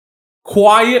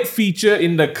quiet feature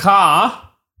in the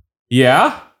car.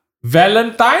 Yeah.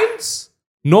 Valentine's.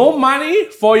 No money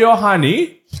for your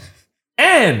honey.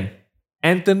 And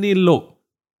Anthony Loke,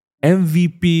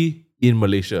 MVP in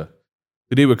Malaysia.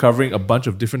 Today we're covering a bunch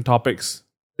of different topics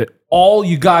that all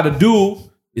you gotta do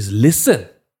is listen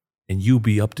and you'll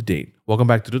be up to date. Welcome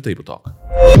back to the Table Talk.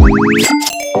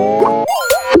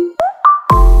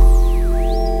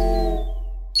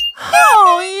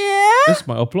 Oh, yeah. That's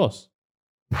my applause.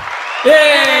 Yay!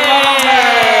 Welcome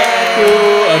back to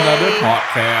another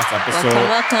podcast episode.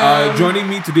 Welcome. Joining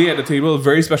me today at the table, a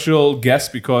very special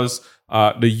guest because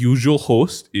the usual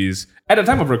host is, at the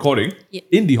time of recording,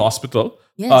 in the hospital.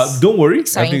 Yes. Don't worry,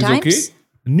 Exciting everything's times. okay.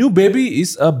 New baby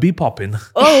is be popping.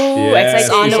 Oh, Yes,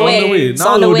 exciting. it's on the way. It's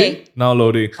Now on the loading. way. Now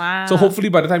loading. Wow. So hopefully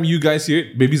by the time you guys hear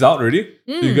it, baby's out already.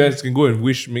 So you guys can go and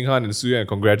wish Minghan and Suya and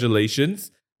congratulations.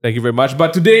 Thank you very much.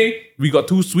 But today we got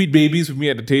two sweet babies with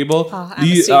me at the table. Oh, I'm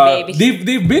a sweet baby.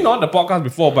 They've been on the podcast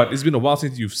before, but it's been a while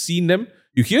since you've seen them.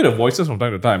 You hear the voices from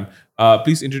time to time.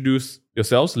 Please introduce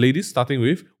yourselves, ladies. Starting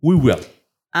with we will.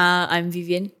 I'm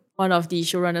Vivian, one of the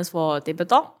showrunners for Table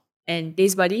Talk and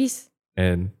Taste Buddies.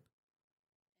 And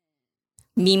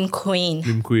Meme Queen.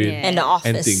 Lim Queen. Yeah. And The Office.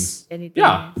 And things. Anything.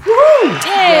 Yeah.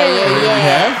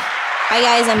 Yeah. We Hi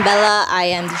guys, I'm Bella. I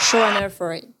am the showrunner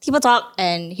for Table Talk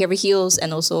and Here Heels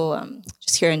and also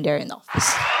just here and there in the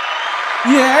office.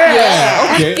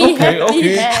 Yeah.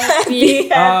 Okay. Happy.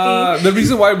 The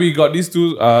reason why we got these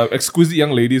two exquisite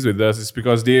young ladies with us is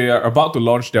because they are about to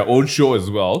launch their own show as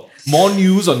well. More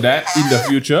news on that in the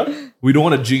future. We don't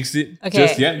want to jinx it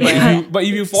just yet. But if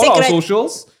you follow our Secret.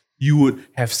 socials, you would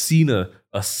have seen a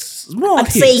small A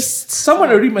hint. taste. Someone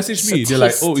already messaged me. It's a They're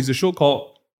like, taste. "Oh, it's a show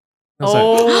called." I was like,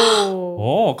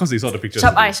 Oh. because they saw the pictures.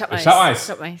 Sharp eyes, sharp eyes. Sharp eyes.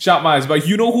 Sharp eyes. Sharp eyes. But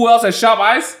you know who else has sharp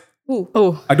eyes?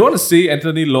 Oh, I don't want to say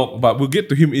Anthony Loke, but we'll get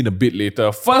to him in a bit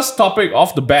later. First topic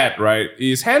off the bat, right,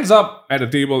 is hands up at the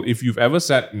table if you've ever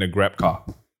sat in a Grab car.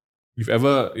 You've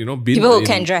ever, been people who in-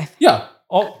 can drive. Yeah.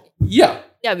 Yeah.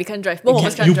 Yeah, we can't drive. Both of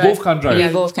us can't You drive. both can't drive. We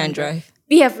Yeah, both can drive.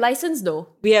 We have license though,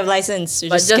 We have license. We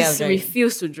but just scared of just driving.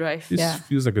 refuse to drive. This Yeah.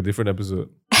 feels like a different episode.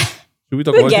 Should we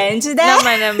talk We'll about get it? into Never that.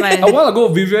 mind, never A mind. while ago,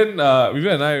 Vivian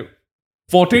and I,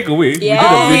 for takeaway, we Yeah.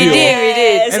 did a video. we did.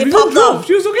 Yes, And it Vivian popped drove. up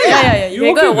She was okay. Yeah. You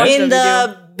can go and watch in the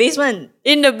the basement.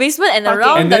 In the basement and Parking.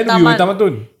 around And the then we were in taman.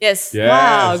 Tamatun. Yes. Yes,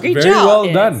 Wow, great very job. well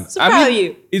Yes. done. So proud of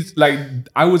you. It's like,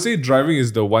 I would say driving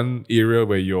is the one area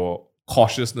where your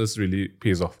cautiousness really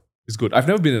pays off. It's good. I've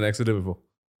never been in an accident before.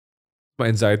 My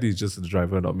anxiety is just the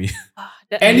driver, not me.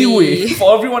 Anyway,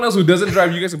 for everyone else who doesn't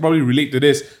drive, you guys can probably relate to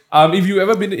this. If you've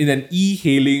ever been in an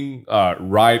e-hailing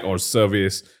ride or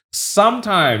service,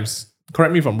 sometimes,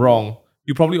 correct me if I'm wrong,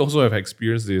 you probably also have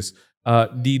experienced this.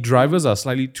 The drivers are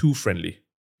slightly too friendly.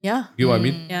 Yeah. You know what I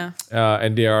mean? Yeah.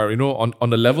 And they are, on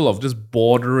the level of just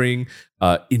bordering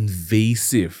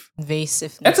invasive.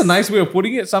 Invasiveness. That's a nice way of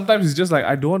putting it. Sometimes it's just like,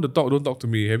 I don't want to talk, don't talk to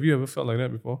me. Have you ever felt like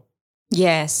that before?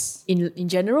 Yes. In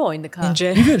general or in the car?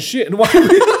 Even shit. Why?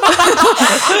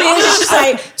 It's just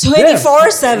like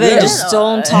 24/7. Yeah. Just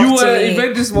don't talk You to were at an me.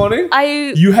 event this morning?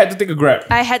 I You had to take a Grab.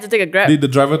 had to take a Grab. Did the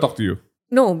driver talk to you?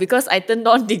 No, because I turned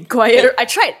on the quiet. I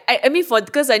tried. I mean,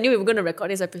 because I knew we were going to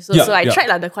record this episode, Yeah, so I yeah.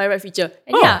 tried the quiet ride feature.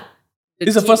 And Oh. yeah,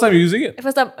 It's the first time you're using it?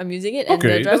 First time I'm using it, and Okay,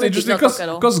 the that's driver did interesting not talk at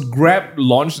all. because Grab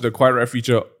launched the Quiet Ride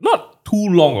feature not too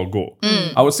long ago.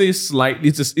 I would say slightly,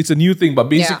 it's a new thing, but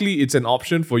basically it's an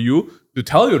option for you to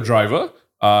tell your driver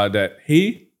that,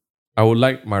 hey, I would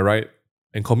like my ride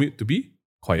and commute to be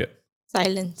quiet.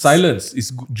 Silence. Silence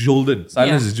is golden.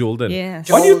 Silence Yeah. is golden. Yeah.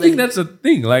 Why do you think Golden. that's a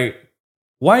thing? Like,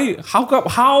 why?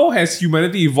 How has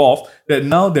humanity evolved that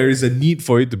now there is a need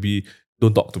for it to be?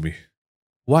 Don't talk to me.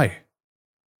 Why?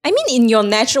 I mean, in your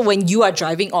natural, when you are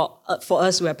driving, or for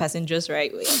us who are passengers,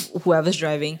 right? Whoever's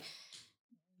driving,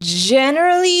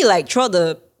 generally, like throughout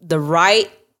the ride,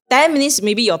 10 minutes,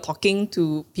 maybe you're talking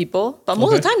to people, but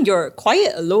most of the time you're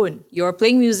quiet alone. You're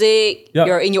playing music, Yeah.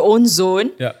 you're in your own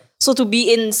zone. Yeah. So to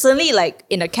be in suddenly like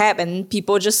in a cab and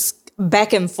people just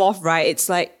back and forth, right? It's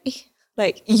like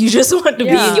you just want to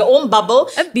be Yeah. in your own bubble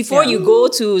before you go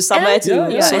to somewhere to Yeah,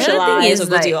 yeah. socialize or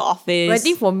go like, to your office. But I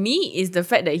think for me is the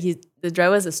fact that the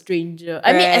driver's a stranger.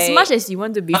 I mean, as Right. much as you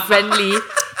want to be friendly,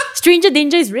 stranger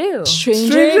danger is real.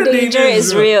 Stranger danger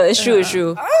is real. It's true. It's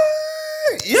true.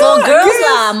 For girls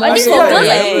lah, I think for Yeah, girls,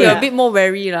 yeah, I think yeah. we're a bit more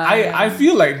wary lah. I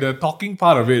feel like the talking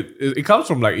part of it comes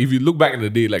from like, if you look back in the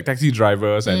day, like taxi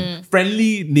drivers and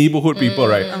friendly neighborhood people,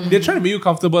 right? They're trying to make you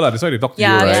comfortable. That's why they talk to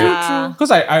Yeah, you, right? true, Yeah. true.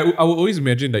 Because I would always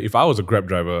imagine that if I was a Grab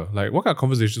driver, like what kind of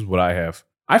conversations would I have?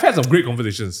 I've had some great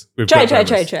conversations with Try. Grab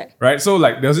drivers, right? So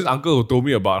like there was this uncle who told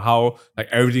me about how like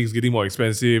everything's getting more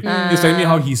expensive. He's telling me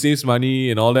how he saves money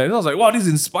and all that. And I was like, wow, this is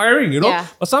inspiring, you know? Yeah.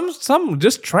 But some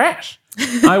just trash.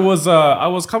 I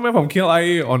was coming from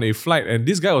KLIA on a flight and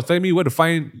this guy was telling me where to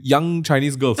find young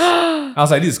Chinese girls. I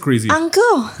was like, this is crazy.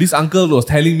 Uncle. This uncle was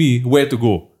telling me where to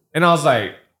go. And I was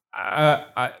like,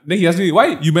 then he asked me,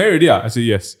 why? You married already? I said,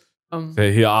 yes.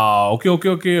 Say,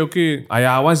 okay.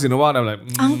 Once in a while, I'm like,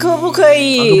 Uncle 不可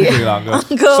以。 Uncle.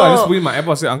 So I just put in my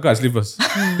AirPods, say, Uncle, I sleep first.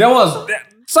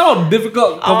 Some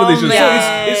difficult conversation.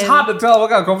 man. So it's hard to tell what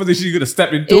kind of conversation you're going to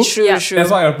step into. It's true, true.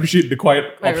 That's why I appreciate the quiet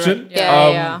option. right.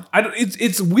 Yeah.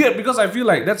 It's weird because I feel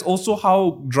like that's also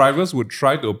how drivers would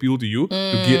try to appeal to you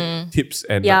to get tips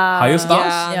and like, higher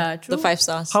stars. Yeah, true. The 5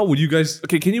 stars. How would you guys...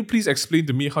 Okay, can you please explain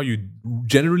to me how you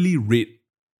generally rate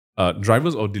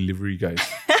drivers or delivery guys?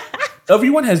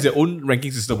 Everyone has their own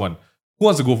ranking system one. Who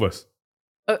wants to go first?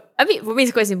 I mean, for me,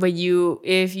 it's quite simple. You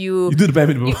You do the bare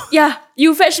minimum.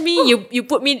 you fetch me. You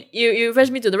put me. You fetch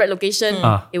me to the right location.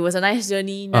 It was a nice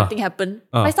journey. Nothing happened.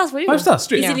 5 stars for you. 5 stars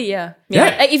straight. Easily, yeah.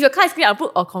 Yeah. Like, if your car is clean, I'll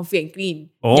put comfy and clean.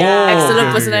 Oh, Yeah. Excellent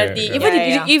okay, personality. yeah. Even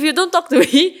Yeah. if you don't talk to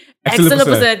me, Excellent excellent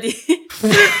personality.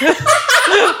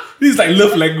 This is like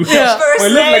love language. Yeah. My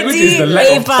love language is the lack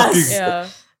of A plus. talking. yeah.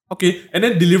 Okay, and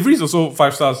then delivery is also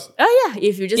 5 stars. Oh yeah.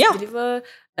 If you just Yeah. deliver,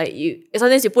 like you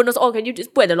sometimes you put notes. Oh, can you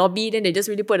just put at the lobby? Then they just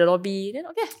really put at the lobby. Then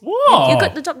okay, Wow. you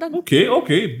got the job done.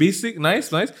 Okay. Basic, nice.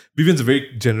 Vivian's a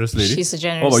very generous lady. She's a What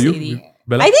generous about you, lady.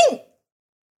 Bella? I think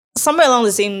somewhere along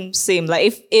the same.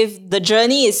 Like if the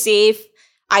journey is safe,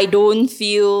 I don't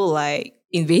feel like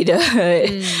invaded.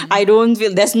 I don't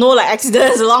feel there's no like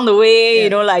accidents along the way, you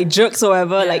know, like jerks or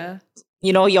whatever. Like,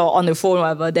 you know, you're on the phone or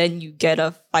whatever, then you get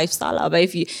a 5 star lah. But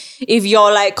if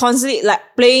you're like constantly like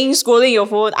scrolling your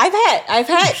phone, I've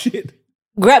had Shit.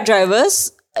 Grab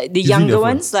drivers, the Using younger their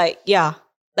phone. ones, like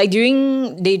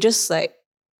they just like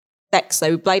text,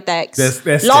 like reply text,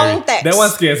 That's long scary. text. That one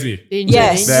scares me.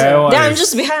 Yes. That one Then I'm is-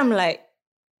 just behind. I'm like,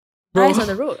 Eyes on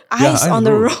the road. eyes on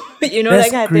the road. You know, That's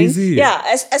that kind crazy. of thing.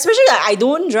 Yeah, especially like I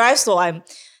don't drive, so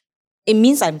it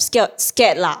means I'm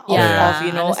scared lah Yeah, of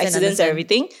you know understand, accidents understand. and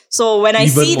everything. So when I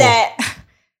Even see more. that,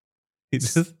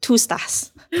 It's just 2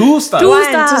 stars. 2 stars. 2 One,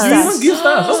 stars. two You even give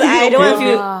stars. So Okay, I don't okay, want to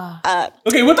okay. feel.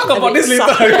 Okay, we'll talk about bit this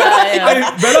later. sorry.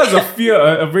 Bella is a fear,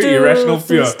 a very Two irrational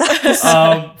fear. stars.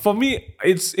 For me,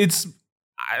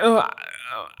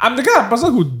 I'm the kind of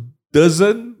person who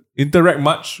doesn't interact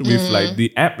much with like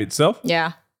the app itself.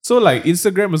 Yeah. So like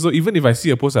Instagram also, even if I see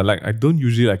a post I like, I don't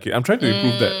usually like it. I'm trying to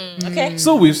improve that. Okay.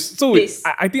 So Please.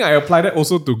 I think I apply that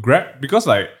also to Grab because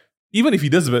like even if he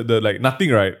does the like nothing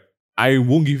right, I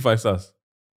won't give 5 stars.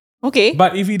 Okay.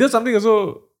 But if he does something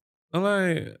also, I'm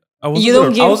like I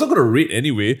wasn't gonna rate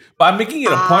anyway. But I'm making it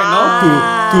a point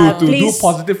now to do please.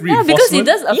 positive Yeah, reinforcement. because it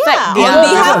does affect Yeah, the on other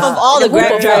behalf drivers. of all the group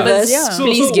Grab of drivers, yeah.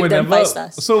 please give them 5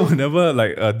 stars. So whenever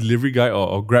like a delivery guy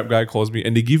or Grab guy calls me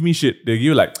and they give me shit, they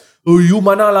give like, oh you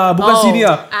mana lah, bukan sini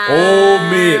ah. Oh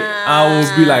mate, I will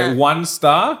be like 1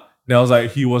 star. Then I was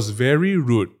like, he was very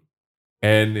rude.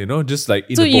 And you know, just like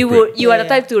So inappropriate. you are the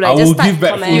type to I like will just start give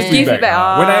back full comment. feedback. Give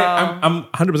feedback. When I'm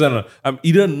 100%, I'm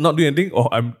either not doing anything or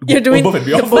I'm You're doing above and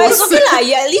beyond. But it's okay lah.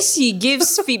 Yeah, at least he gives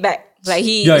feedback. Like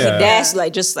he Yeah. dares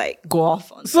like just like go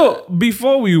off on. So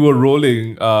before we were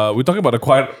rolling, we're talking about the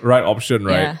quiet ride option,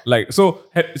 right? Yeah. Like so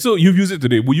you've used it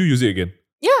today. Will you use it again?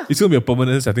 Yeah. It's gonna be a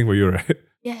permanent setting for you, right?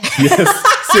 Yeah. Yes,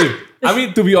 same. I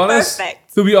mean, to be honest,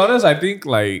 Perfect. I think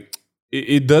like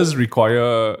it does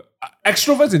require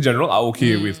extroverts in general are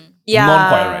okay with Yeah.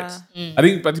 non-quiet rides. I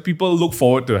think but people look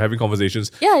forward to having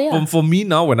conversations. Yeah. For me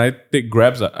now, when I take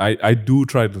Grabs, I do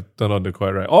try to turn on the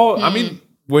quiet ride. Oh, I mean,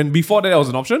 when before that was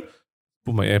an option,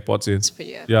 put my AirPods in.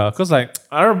 pretty, Yeah, because like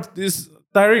it's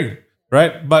tiring,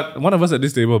 right? But one of us at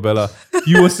this table, Bella,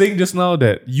 you were saying just now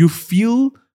that you feel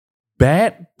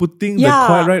bad putting the Yeah.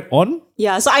 quiet ride on.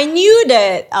 Yeah, so I knew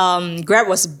that Grab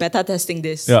was beta testing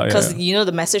this Yeah, because yeah. you know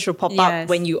the message will pop Yes. up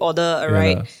when you order a Yeah.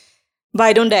 ride. But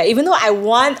I don't dare. Even though I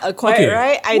want a quiet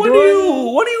ride, I what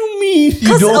don't. What do you mean? You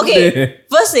Because don't okay, dare?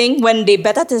 first thing when they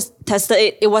beta tested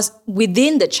it, it was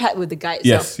within the chat with the guy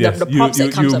itself. Yes. The prompts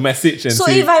that comes you up. message and So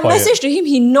say if I quiet, message to him,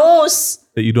 he knows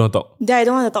that you don't talk. that I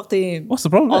don't want to talk to him What's the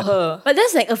problem? or with that? her. But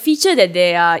that's like a feature that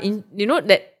they are in, you know,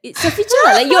 that it's a feature.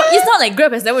 Like it's not like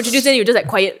Grab has never introduced and you're just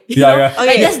like quiet. You Yeah, know? yeah. Like,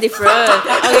 Okay. that's different.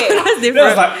 Okay, that's That different.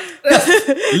 was like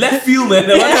that's left field, man.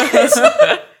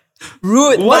 That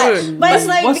Rude. What- But it's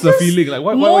like what's the because feeling? Like,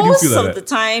 why would you most feel like of that? the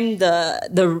time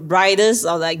the riders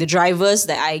or like the drivers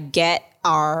that I get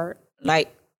are like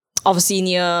of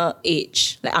senior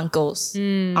age, like uncles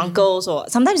or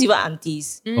sometimes even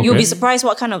aunties. You'll Okay. be surprised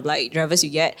what kind of like drivers you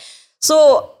get.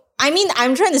 So I mean,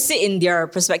 I'm trying to sit in their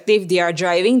perspective. They are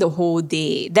driving the whole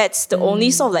day. That's the only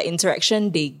sort of like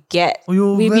interaction they get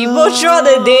with people throughout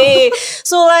the day.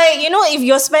 So like, if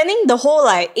you're spending the whole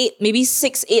like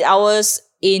 6-8 hours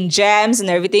in jams and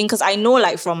everything, because I know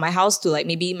like from my house to like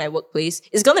maybe my workplace,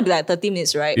 it's gonna be like 30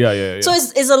 minutes, right? Yeah. So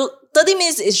it's 30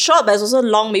 minutes is short, but it's also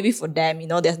long maybe for them.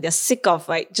 They're sick of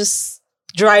like just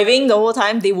driving the whole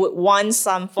time. They would want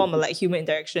some form of like human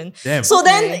interaction. Damn. So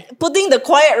then putting the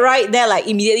quiet right there, like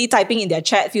immediately typing in their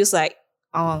chat feels like,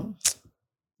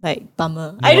 like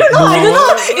bummer. I don't know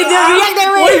if they react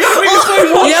that way.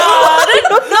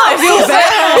 I feel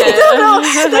bad. I don't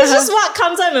know. That's just what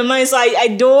comes out in my mind. So I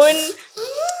don't.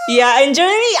 Yeah, and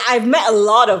generally I've met a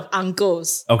lot of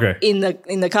uncles. Okay. In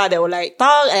the car that were like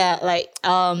talk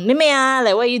meme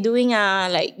like what are you doing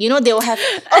like they will have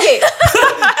okay.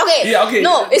 Yeah, okay.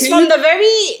 No, it's Can from you- the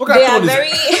very What kind they of are tone is very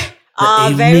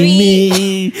it?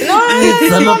 very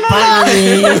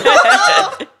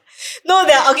no,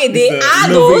 they It's a are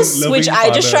loving- those which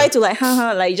loving I just father. try to like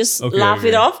like just Okay, laugh it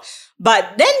okay. off.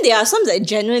 But then there are some that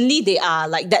genuinely they are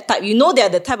like that type. They're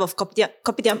the type of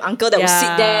kopitiam uncle that will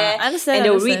sit there I understand, and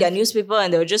they'll understand. read their newspaper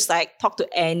and they'll just like talk to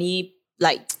any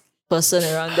like person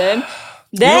around them.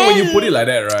 You Then know, when you put it like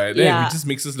that, right? Then Yeah. it just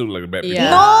makes us look like a bad people.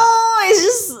 Yeah. no,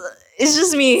 it's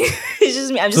just me. It's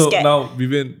just me. I'm just So scared. now,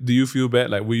 Vivian, do you feel bad?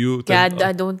 Like, will you? Yeah, turn-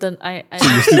 I don't turn. I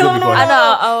you still No, go no, before? I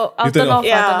know. I'll You turn turn off. off?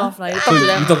 Yeah. I'll turn off. Like, you So talk to you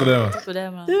them. talk to them. Talk to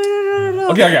them. lah.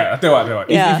 Okay. I tell you what.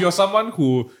 Yeah. If you're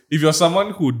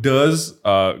someone who does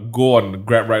go on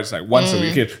Grab rides like once a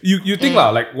week, okay, you think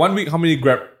like 1 week, how many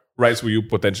Grab rides will you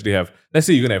potentially have? Let's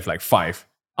say you're gonna have like 5.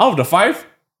 Out of the 5,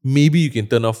 maybe you can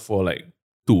turn off for like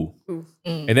 2.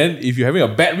 And then if you're having a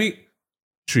bad week,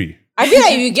 3. I feel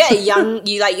like if you get a young,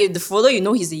 the photo,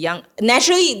 he's a young.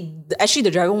 Naturally, actually,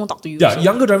 the driver won't talk to you. Yeah, also.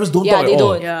 younger drivers don't Yeah, talk they at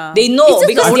all. don't. Yeah. They know It's just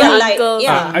because the they're older like, uncles.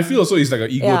 yeah. I feel also it's like an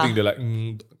ego Yeah. thing. They're like,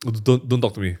 don't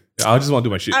talk to me. I just want to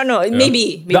do my shit. I don't know. Yeah.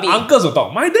 Maybe. The uncles will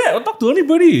talk. My dad will talk to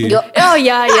anybody. Oh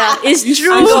yeah. It's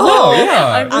true. Uncle.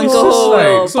 Yeah. Uncle It's Ho just will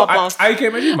like, so pop off. I can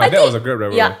imagine my dad was a Grab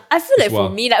driver. Yeah, I feel like as well.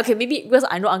 for me, like okay, maybe because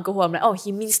I know Uncle Ho, I'm like, oh,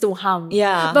 he means no harm.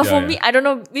 Yeah. But Yeah, for yeah. me, I don't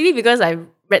know. Maybe because I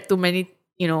read too many,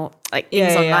 like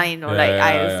things Yeah, yeah. online, or like Yeah,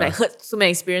 I've yeah. like heard so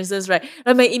many experiences, right?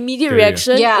 Like my immediate Yeah, yeah.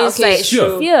 reaction Yeah, is okay, like it's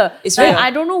true. fear. It's Like, fear.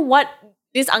 I don't know what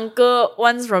this uncle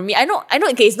wants from me. I know.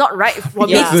 Okay, it's not right for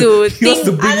Yeah. me to He wants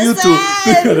to think. bring you to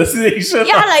Understand. your destination.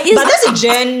 Yeah, like it's But that's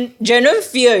a genuine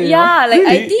fear, you know? yeah, like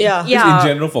I Really? think Yeah. Just yeah. in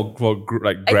general for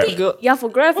like I Grab. think, Grab. yeah, for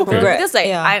Grab, Okay. Grab, because like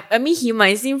yeah. I mean he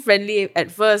might seem friendly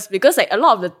at first because like a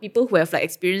lot of the people who have like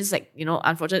experienced like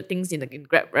unfortunate things in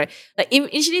Grab, right? Like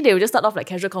initially they will just start off like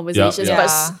casual conversations, yeah.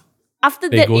 but Yeah. after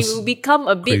It that it goes will become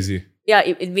a bit Crazy.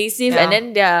 invasive, Yeah.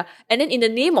 and then in the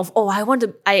name of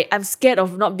I'm scared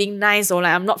of not being nice or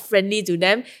like I'm not friendly to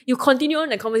them. You continue on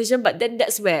the conversation, but then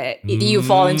that's where You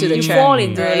fall into the you trap. fall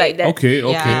into right? like that. Okay.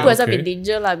 Yeah. Put yourself in okay.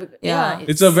 danger, like Yeah.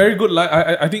 It's a very good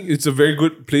I think it's a very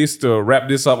good place to wrap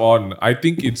this up on. I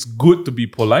think it's good to be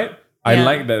polite. I Yeah.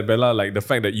 like that, Bella, like the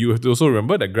fact that you have to also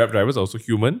remember that Grab drivers are also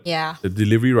human. Yeah. The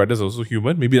delivery riders are also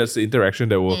human. Maybe that's the interaction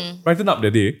that will brighten up their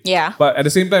day. Yeah. But at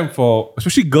the same time, for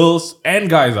especially girls and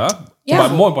guys, Yeah.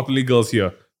 but more importantly, girls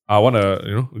here, I want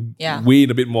to Yeah. weigh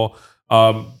in a bit more.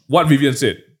 What Vivian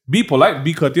said: be polite,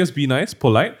 be courteous, be nice,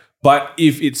 polite. But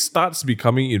if it starts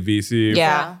becoming invasive,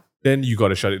 Yeah. then you got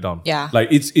to shut it down. Yeah. Like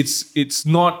it's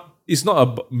not a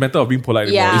matter of being polite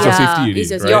anymore. Yeah. It's your Yeah, safety.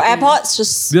 it's Already, your right? Your AirPods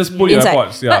just Just put your inside.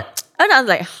 AirPods. Yeah. And I was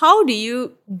like, how do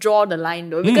you draw the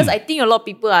line though? Because I think a lot of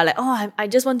people are like, oh, I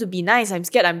just want to be nice. I'm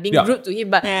scared I'm being Yeah. rude to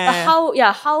him. But Yeah.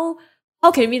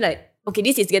 how can we like, okay,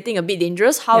 this is getting a bit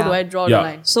dangerous. How Yeah. do I draw Yeah. the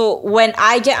line? So when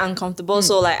I get uncomfortable,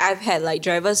 so like I've had like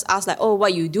drivers ask like, oh,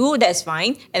 what you do, that's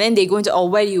fine. And then they go into, oh,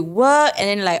 where do you work? And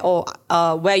then like, oh,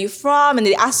 where are you from? And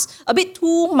they ask a bit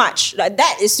too much. Like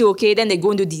that is still okay. Then they go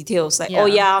into details like, oh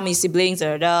yeah, how many siblings,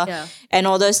 Yeah. and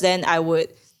all this. Then I would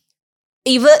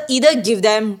either give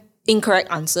them incorrect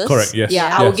answers. Correct, yes. Yeah, I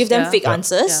Yes. will give them Yeah. fake Yeah.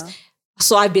 ansers. Yeah.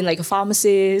 So I've been like a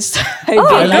pharmacist. I've Oh,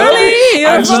 been really? like You're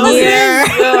a engineer.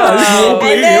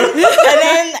 pharmacist. And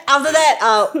then after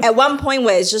that, at one point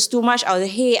where it's just too much, I was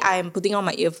like, hey, I'm putting on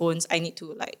my earphones. I need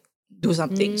to like do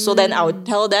something. So then I would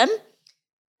tell them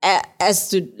as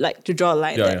to draw a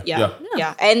line.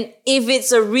 Yeah. And if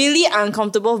it's a really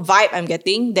uncomfortable vibe I'm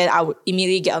getting, then I would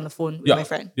immediately get on the phone with my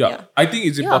friend. Yeah. I think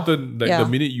it's important that Yeah. the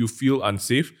minute you feel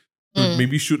unsafe, to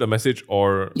maybe shoot a message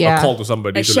or a Yeah. call to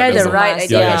somebody Like to share let them the know. right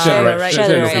idea. Yeah, share the right, share share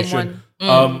the the right. location.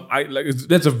 Someone. I like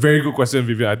that's a very good question,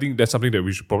 Vivian. I think that's something that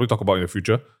we should probably talk about in the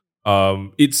future.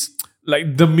 It's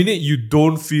like the minute you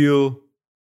don't feel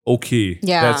okay,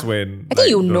 Yeah. that's when I think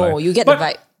you know, you get the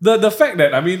vibe. the fact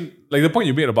that, I mean, like the point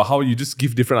you made about how you just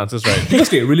give different answers, right? Because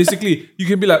okay, realistically, you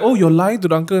can be like, oh, you're lying to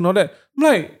the uncle and all that. I'm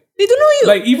like, They don't know you.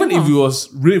 like even if it was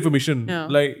real information, Yeah.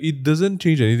 like it doesn't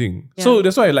change anything. So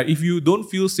that's why, like, if you don't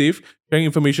feel safe sharing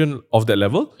information of that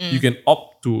level, you can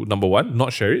opt to number one,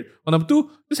 not share it. Or number two,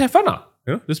 just have fun.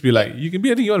 You know, just be like, you can be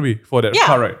anything you want to be for that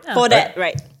car ride. For that,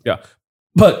 right? Yeah.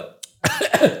 But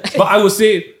but I would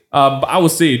say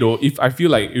though, if I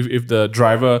feel like if the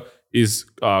driver is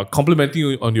complimenting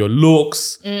you on your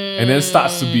looks and then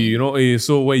starts to be, you know, hey,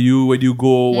 so where do you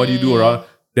go, what do you do around,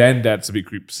 then that's a bit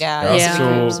creeps. Yeah. Yeah.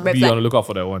 So Red be flag. on the lookout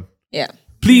for that one. Yeah.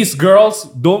 Please, girls,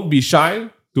 don't be shy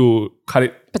to cut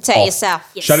it Protect off.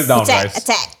 yourself. Shut it down, Attack, guys.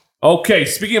 attack. Okay,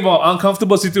 speaking about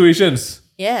uncomfortable situations,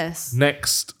 Yes.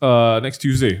 next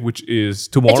Tuesday, which is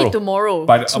tomorrow. Actually, tomorrow.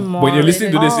 But when you're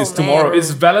listening to this, it's tomorrow. man.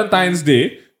 It's Valentine's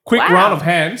Day. Quick Wow. round of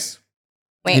hands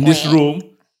Wait, in this room.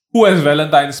 Who has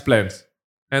Valentine's plans?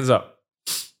 Hands up.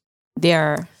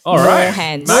 There All no right.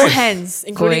 hands. no Nice. hands,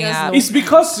 including Growing us. up. No. It's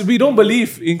because we don't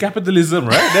believe in capitalism,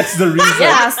 right? That's the reason.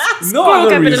 Yes. No Screw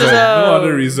other reason. capitalism. No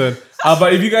other reason.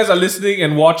 But if you guys are listening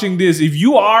and watching this, if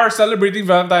you are celebrating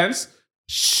Valentine's,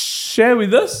 share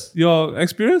with us your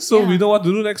experience so we know what to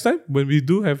do next time when we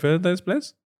do have Valentine's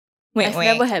plans. I've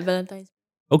never had Valentine's.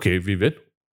 Okay, Vivian.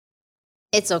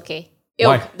 It's okay.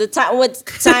 Why? The time will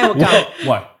come.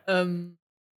 Why?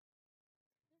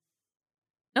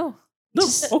 No. No.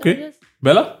 Okay.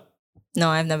 Bella? No,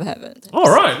 I've never had it.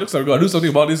 All right. Looks like we got to do something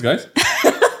about this, guys.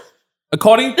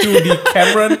 According to the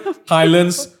Cameron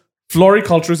Highlands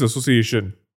Floriculturist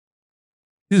Association,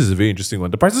 this is a very interesting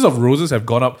one. The prices of roses have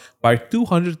gone up by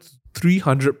 200 to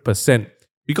 300%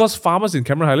 because farmers in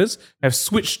Cameron Highlands have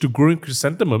switched to growing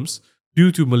chrysanthemums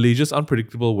due to Malaysia's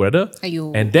unpredictable weather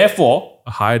Aiyo. and therefore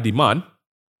a higher demand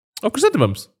of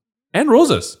chrysanthemums and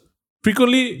roses.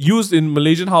 Frequently used in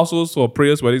Malaysian households for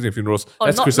prayers, weddings, and funerals. Oh,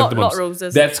 That's not chrysanthemums.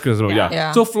 roses. That's chrysanthemums, yeah.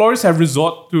 Yeah. So florists have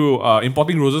resort to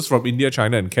importing roses from India,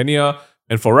 China, and Kenya.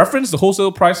 And for reference, the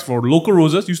wholesale price for local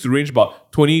roses used to range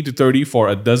about 20 to 30 for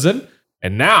a dozen.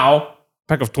 And now,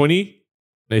 pack of 20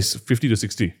 is 50 to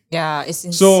 60. Yeah, it's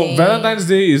insane. So Valentine's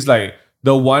Day is like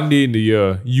the one day in the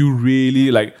year you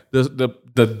really like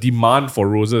the demand for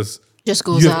roses. just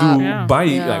goes You have up. to buy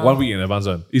it Yeah. like 1 week in advance.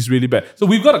 It's really bad. So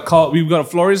we've got a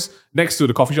florist next to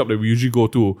the coffee shop that we usually go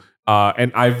to.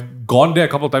 And I've gone there a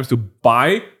couple of times to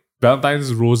buy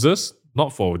Valentine's roses,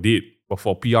 not for a date, but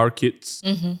for PR kits.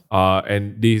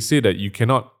 And they say that you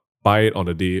cannot buy it on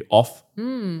the day off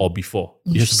or before.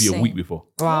 It has to be a Interesting. week before.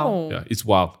 Wow. Oh. Yeah, it's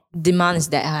wild. Demand is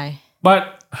that high.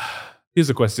 But here's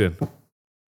the question.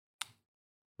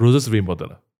 Roses are very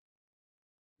important.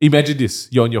 Imagine this.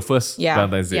 You're on your first Yeah.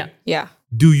 Valentine's Day. Yeah. Yeah.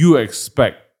 Do you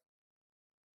expect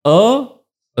a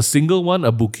single one,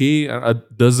 a bouquet, a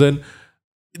dozen?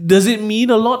 Does it mean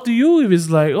a lot to you if it's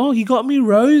like, oh, he got me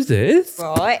roses?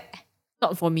 Right.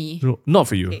 Not for me. No, not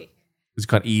for you. Okay. Because you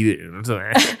can't eat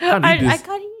it. Can't I eat this.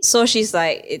 can't eat. So she's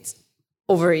like, it's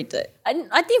overrated.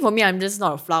 I think for me, I'm just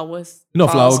not a flowers. You're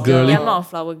not flower Flowers girly. Yeah, I'm not a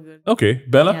flower girl. Okay,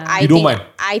 Bella, Yeah. you don't mind.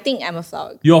 I think I'm a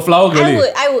flower. You're a flower girly.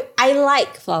 I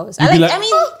like flowers. You'd be like, I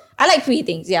mean, I like pretty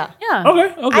things, yeah. Yeah.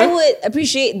 Okay. I would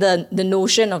appreciate the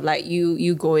notion of like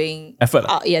you going Effort.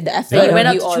 the effort. Yeah, of you went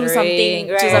out you to choose ordering, something-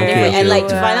 right, choose something right, for and you. like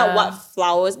to find out Yeah. what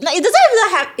flowers. Like it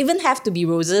doesn't even have to be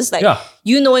roses. Like Yeah.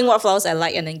 you knowing what flowers I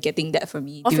like and then getting that for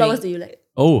me. What flowers do you like?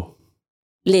 Oh,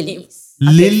 Lilies.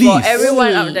 lilies. For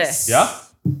everyone out there. Lilies. Yeah.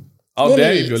 Out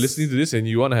there, if Lilies. you're listening to this and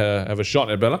you want to have a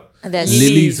shot at Bella, And then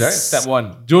lilies, right? Step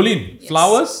one. Jolene,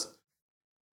 flowers.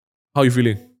 How are you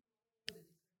feeling?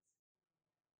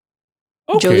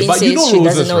 Okay, Jolene but says you know she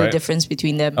roses, doesn't know right? the difference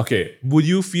between them. Okay, would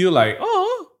you feel like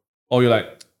or you're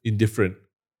like indifferent?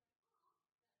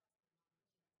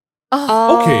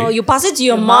 Oh, Okay. you pass it to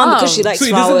your Your mom mom. because she likes So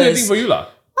it doesn't do anything flowers. for you, lah.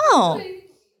 Oh,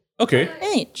 Okay.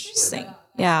 interesting.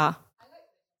 Yeah.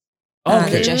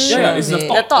 Okay. the gesture Yeah, it's of the it.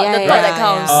 thought. The thought that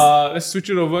counts. Let's switch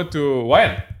it over to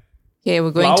Wayan. Okay, we're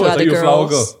going Flowers, to are other you a flower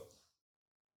girls. girl?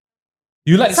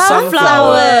 You like Sunflowers.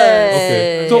 sunflowers.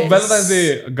 Okay. So Valentine's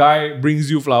Day, a guy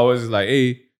brings you flowers. Is like,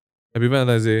 hey, happy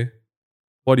Valentine's Day.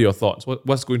 What are your thoughts?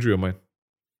 What's going through your mind?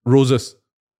 Roses.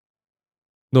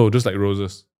 No, just like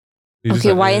roses. You're just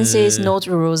Okay, like, Ryan says no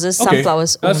to roses, Okay,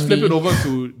 sunflowers let's only. flip it over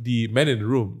to the men in the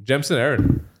room. Jamson,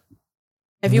 Aaron.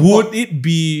 Have you Would it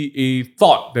be a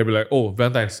thought that be like, oh,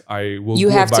 Valentine's, I will You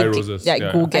go have buy to roses? go I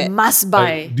get. must Like,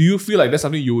 buy. do you feel like that's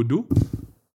something you would do?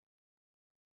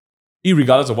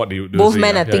 Irregardless of what they do. Both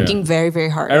men are thinking very, very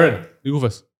hard. Aaron, you go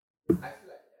first.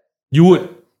 You would.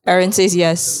 Aaron says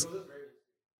yes.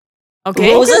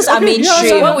 Okay. Roses are okay, yeah, mainstream.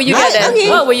 So what will you get then? Okay.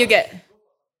 What will you get?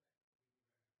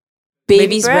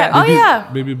 Baby's breath. Oh yeah.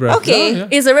 Baby breath. Okay. Yeah.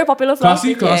 It's a very popular flower.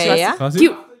 Classy, classy, yeah. classy.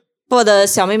 Cute. For the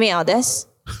Xiaomei Mei out there.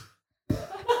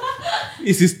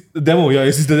 Is this the demo? Yeah,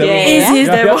 is this the demo? Yeah, Is his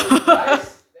Yeah, demo. yeah.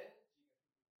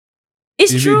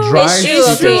 It's If true. it dries, It's true, you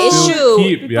okay, can it's still true.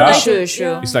 keep, yeah. True,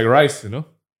 true. It's like rice, you know.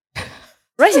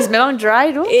 Rice is memang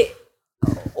dry though.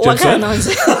 What kind of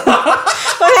nonsense?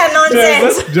 What kind of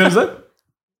nonsense? Jensen?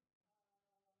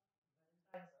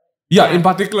 Yeah, in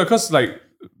particular, because like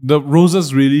the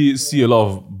roses really see a lot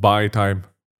of buy time.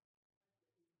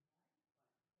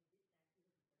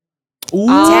 Ooh.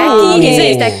 Tacky. Is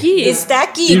it tacky? It's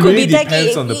tacky. It It could really be tacky.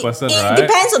 depends on the person, it right?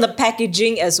 depends on the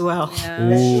packaging as well.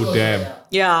 Oh, damn.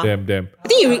 Yeah. Damn. I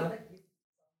think you.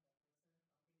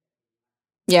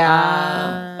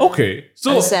 Yeah. Okay,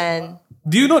 so Understand.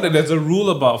 do you know that there's a rule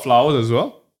about flowers as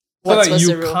well? So What's like the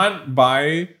you rule? can't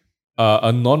buy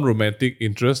a non-romantic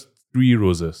interest 3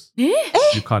 roses. You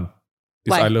can't.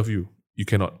 It's Why? I love you. You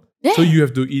cannot. So you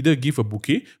have to either give a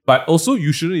bouquet, but also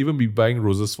you shouldn't even be buying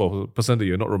roses for a person that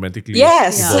you're not romantically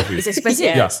Yes. involved with. It's expensive.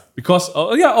 Yeah. Yeah, because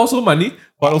also money,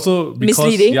 but also because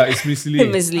Misleading. yeah, it's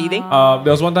misleading. Misleading.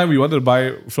 There was one time we wanted to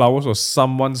buy flowers for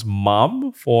someone's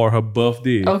mom for her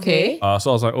birthday. Okay. So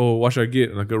I was like, oh, what should I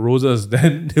get? And I got roses.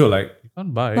 Then they were like, you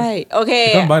can't buy. Right. Okay.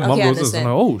 You can't buy mom okay, roses. I'm understand.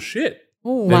 like, oh shit.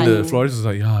 Oh, Then why? the florist was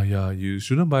like, yeah, you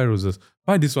shouldn't buy roses.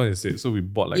 Buy this one instead. So we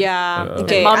bought like Yeah, uh,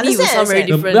 okay. Mommy will sound very Understand.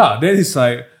 different. yeah, then it's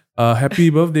like, happy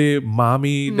birthday,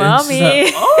 mommy. Then she's Mommy.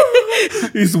 like, oh,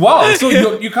 it's wild. So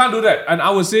you can't do that. And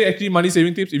I would say actually money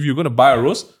saving tips, if you're gonna buy a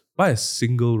rose, buy a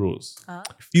single rose.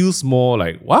 It feels more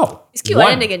like wow. It's cute. one.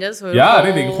 And then they can just hold. Yeah,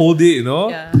 then they can hold it, you know.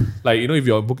 Yeah. Like, you know, if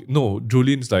you're booking, no,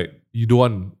 Jolene's like, you don't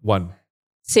want one.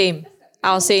 Same.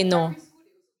 I'll say no.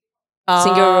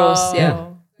 Single rose.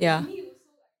 Yeah.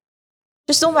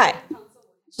 Just don't buy.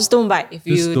 Just don't buy if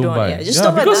Just you don't don't. buy. Yeah, just Yeah,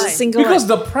 don't buy because, the single because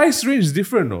one. the price range is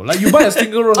different, no? Like you buy a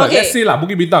single rose, like Okay. let's say lah,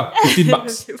 Bukit Bintang,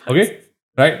 $15. Okay?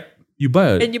 Right? You buy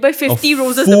a And you buy 50 a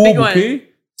roses, the full big one. bouquet,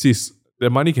 sis, the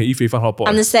money can eat Fei Fan hot pot.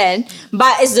 Understand?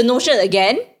 But it's the notion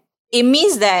again. It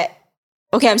means that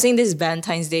okay, I'm saying this is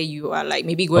Valentine's Day. You are like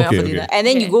maybe going out Okay, for okay. dinner, and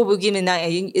then you Okay. go Bukit Bintang,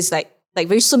 and it's like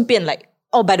very 顺便, like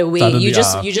oh by the way, Suddenly, you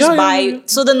just yeah, buy. yeah.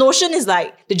 So the notion is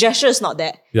like the gesture is not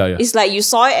that. Yeah. It's like you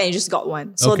saw it and you just got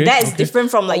one. So Okay, that is okay.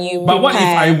 different from like you. But what if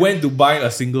prepare. I went to buy a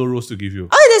single rose to give you?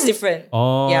 Oh, that's different.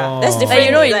 Oh. Yeah, that's different. Like,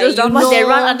 you know, in Like, those you dramas, they know-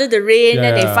 run under the rain,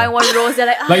 then they Yeah. find one rose, they're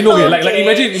like, Like no, okay, like Okay.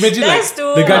 imagine like That's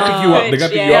too the guy pick you up, the guy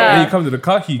much, pick you up, yeah. and you come to the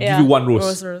car, he give Yeah. you one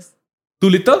rose. rose. Too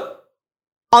little?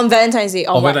 On Valentine's Day.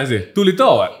 Or what? Valentine's Day? Too little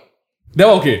or what? That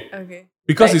one okay. Okay.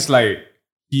 Because Like- it's like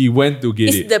he went to get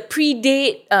It's it. the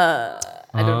pre-date,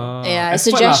 I don't know. Yeah, it's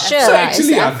a Effort lah. gesture So lah, it's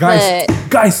actually, effort.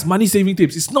 guys, money saving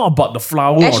tips. It's not about the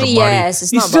flower or Actually, the money. yes,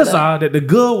 it's not about just the- that the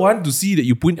girl want to see that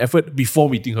you put in effort before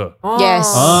meeting her.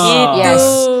 Yes. Ah. Yes.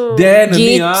 Then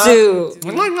Gitu.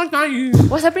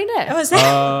 What's happening there? What was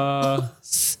that?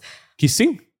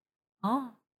 Kissing,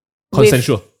 Oh.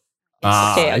 consensual.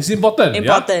 Okay. It's important.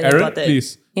 Important, Yeah? Aaron, important.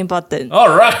 please. Important.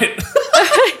 All right.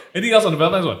 Anything else on the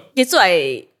Valentine's one? Okay, so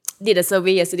I did a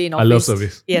survey yesterday in I office. love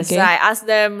surveys. Yes, Okay. so I asked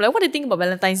them like, what do you think about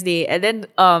Valentine's Day? And then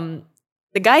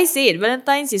the guy said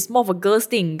Valentine's is more of a girl's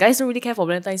thing. Guys don't really care for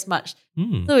Valentine's much.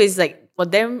 Hmm. So it's like for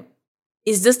them,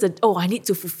 it's just I need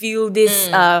to fulfill this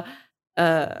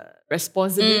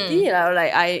responsibility.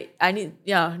 Like I need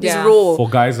this Yeah. role. For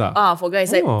guys, For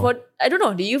guys, like Oh. for I don't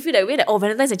know. Do you feel that way? That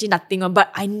Valentine's actually nothing on,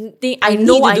 but I think I need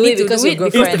know to I do need it to because do your it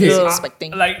girlfriend because is okay,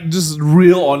 expecting. like just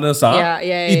real honest,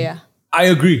 Yeah. I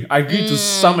agree. I agree to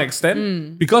some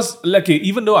extent because, like, okay,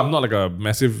 even though I'm not like a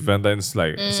massive Valentine's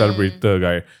like celebrator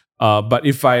guy, but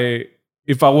if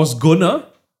I was gonna,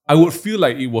 I would feel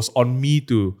like it was on me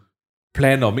to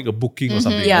plan or make a booking or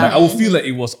something. Yeah. Like, I would feel like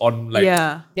it was on like,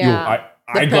 Yeah. yo, Yeah.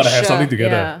 I The gotta have pressure. something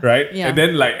together, Yeah. right? Yeah. And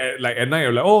then like at night,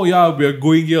 I'm like, oh yeah, we're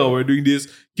going here or we're doing this.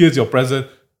 Here's your present.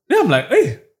 Then I'm like,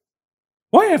 hey,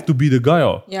 why have to be the guy?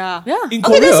 Or Yeah. Yeah. in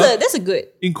Okay, Korea, that's a good.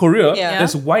 in Korea, Yeah.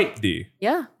 there's White Day.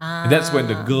 Yeah. And that's when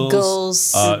the girls,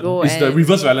 girls go it's the and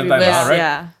reverse Valentine, reverse, right?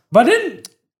 Yeah. But then,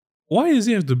 why does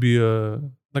it have to be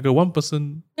like a one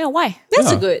person? Yeah, why?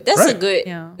 That's Yeah, a good. That's a right. good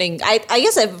Yeah. thing. I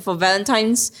guess that for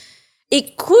Valentine's,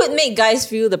 it could make guys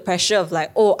feel the pressure of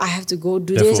like, oh, I have to go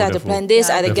do this, I have to Defo. plan this,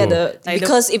 Yeah. I have to get Defo. the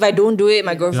because if I don't do it,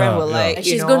 my girlfriend Yeah, will yeah. like And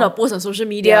you she's know, gonna post on social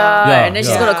media Yeah, and then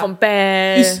she's yeah. gonna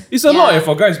compare. It's a lot Yeah.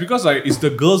 for guys because like it's the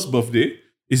girl's birthday,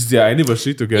 it's their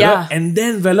anniversary together, Yeah. and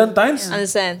then Valentine's.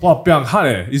 understand. Wow, piang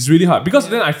hard It's really hard because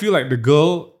then I feel like the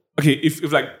girl. Okay, if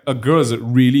like a girl is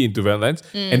really into Valentine's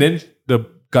and then the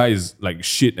guy is like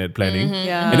shit at planning,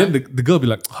 Yeah. and then the girl will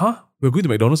be like, huh, we're going to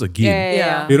McDonald's again.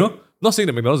 Yeah. Yeah. You know? not saying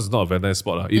that McDonald's is not a Valentine's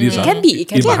spot. It is. It can be. It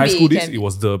can In my be. high school It days, can it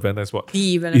was the Valentine's spot.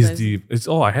 The Valentine's. It's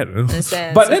all I had.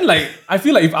 Understand. But then like, I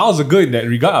feel like if I was a girl in that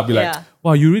regard, I'd be like, Yeah.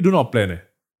 wow, you really do not plan.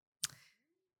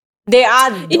 They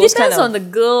are. It those depends kind of, on the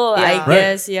girl, Yeah. I Right.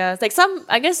 guess. Yeah. It's like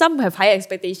I guess some have higher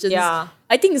expectations. Yeah.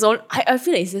 I think it's all, I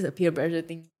feel like it's just a peer pressure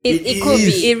thing. It could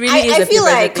is. be. It really is I a feel peer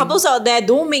pressure like thing. couples out there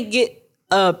don't make it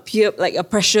a peer a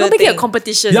pressure. Don't make it a thing.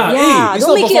 competition. Yeah, Yeah, hey, it's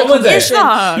don't not make it a performance. competition.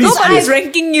 Yeah. Please, Nobody's please.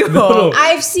 ranking you. No.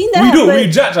 I've seen that We do. happen.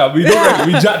 We judge. We don't rank,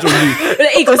 we judge only. Like,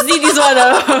 hey, go see this one.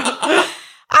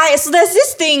 So there's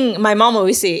this thing my mom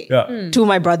always say Yeah. to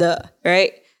my brother,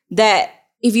 right? That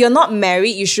if you're not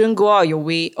married, you shouldn't go out of your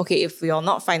way. Okay, if you're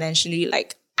not financially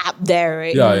like up there,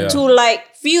 right? Yeah, yeah. To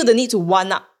like feel the need to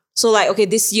one up. So like, okay,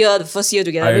 this year, the first year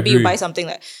together, I maybe agree. you buy something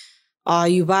like,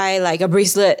 you buy like a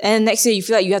bracelet, and next year you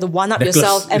feel like you have to one up Necklace.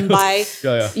 yourself and buy,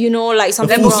 Yeah. you know, like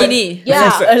something full from- set. Lamborghini.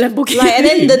 Yeah, A Lamborghini. like, and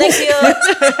then the next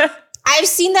year. I've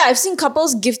seen that. I've seen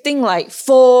couples gifting like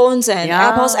phones and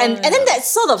Yeah. AirPods, and then that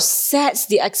sort of sets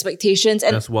the expectations.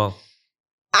 And That's wild.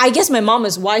 I guess my mom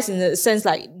is wise in the sense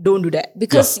like, don't do that.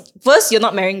 Because first, you're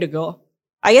not marrying the girl.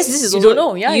 I guess this is You also, don't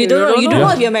know. Yeah, you you don't know. don't You don't know.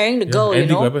 know if you're marrying the girl, you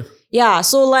Anything know? could happen. Yeah,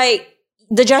 so like,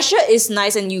 the gesture is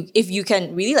nice, and if you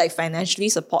can really like financially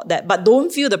support that, but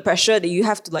don't feel the pressure that you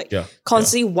have to like Yeah.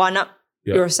 constantly one up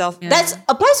Yeah. yourself. Yeah. That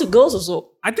applies to girls also.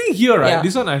 I think here, right, Yeah.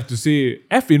 this one I have to say,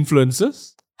 F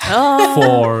influencers Oh.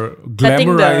 for Setting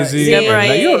the- glamorizing and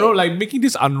like, you Yeah. know, like making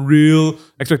this unreal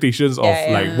expectations of Yeah,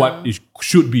 like what it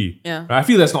should be. Yeah. Right? I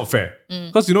feel that's not fair.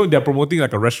 Because you know they're promoting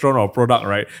like a restaurant or a product,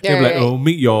 right? They're Yeah, like, right. oh,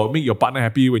 make your partner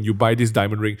happy when you buy this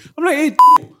diamond ring. I'm like, hey,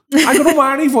 I got no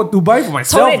money to buy for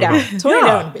myself. Tone it down. you know? Tone it Yeah.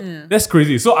 down a bit. That's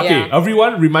crazy. So okay, Yeah.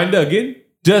 everyone, reminder again,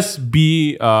 just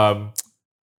be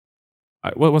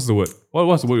what's the word?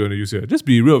 What's the word you want to use here? Just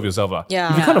be real with yourself.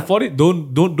 Yeah. If you can't afford it,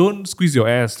 don't squeeze your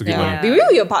ass to get money. Be real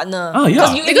with your partner. Ah,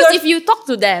 yeah. Because if you talk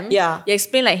to them, Yeah. you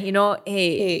explain like, you know,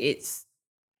 hey, it's,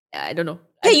 I don't know.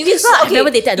 Hey, you can It's not- I've okay, never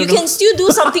dated, I don't you know. can still do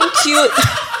something cute.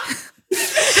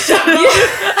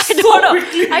 I don't know.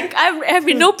 I have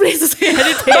been no place to say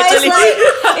anything But actually.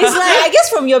 it's like I guess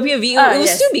from your POV, it will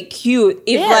yes. still be cute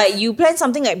if Yes. like you plan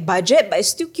something like budget, but it's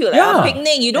still cute. Like Yeah. a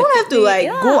picnic, you don't have to like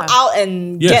picnic, go yeah. out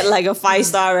and Yes. get like a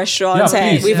 5-star restaurant Yeah,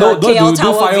 and please. with Don't a KL do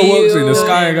Tower fireworks view. in the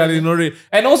sky, guys, you know.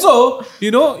 And also,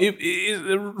 you know, if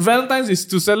Valentine's is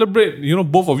to celebrate, you know,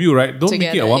 both of you, right? Don't make it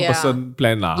a Together, one yeah. person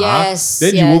plan, lah. Yes,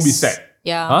 Then you won't be yes. sad.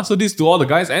 Yeah. So this to all the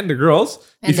guys and the girls.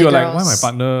 And if the you're like, why my girls.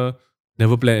 partner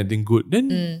never plan anything good, then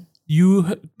Mm. you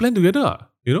plan together,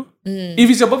 you know. If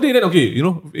it's your birthday, then okay, you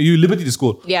know, you liberty to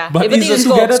school. Yeah, but liberty it's a to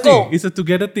school, together school. thing. It's a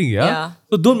together thing, yeah? Yeah.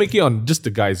 So don't make it on just the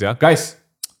guys, yeah. Guys,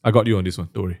 I got you on this one.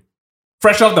 Don't worry.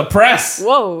 Fresh off the press.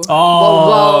 Whoa.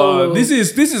 Oh, Whoa. this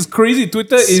is crazy.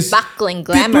 Twitter is Sparkling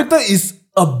glamour. Twitter is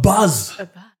a buzz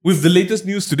with the latest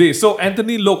news today. So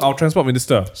Anthony Loke, our transport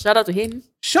minister, Shout out to him.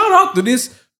 shout out to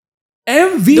this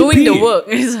MVP Doing the work.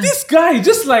 This guy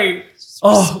just like,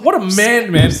 oh, what a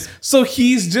man. So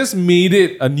he's just made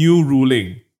it a new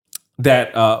ruling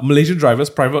that Malaysian drivers,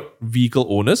 private vehicle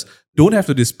owners, don't have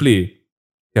to display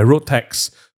their road tax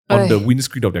on the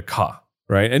windscreen of their car,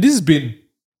 right? And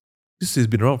this has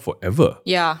been around forever.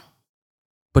 Yeah.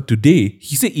 But today,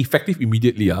 he said effective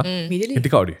immediately, Immediately. can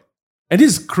take out it. And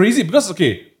this is crazy because,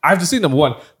 okay, I have to say number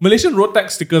one, Malaysian road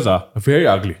tax stickers are very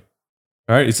ugly.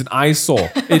 All right, it's an eyesore.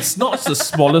 It's not the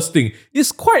smallest thing.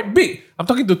 It's quite big. I'm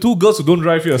talking to two girls who don't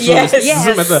drive here, so Yes, it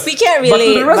doesn't matter. we can't But to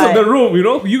relate, the rest of but- the room, you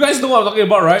know, you guys know what I'm talking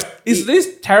about, right? It's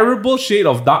this terrible shade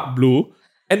of dark blue,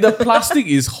 and the plastic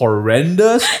is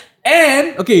horrendous.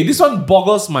 And okay, this one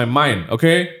boggles my mind.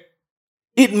 Okay,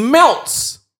 it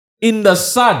melts in the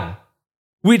sun,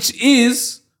 which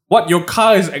is what your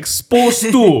car is exposed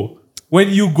to when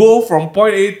you go from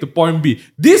point A to point B.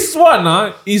 This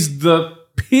one is the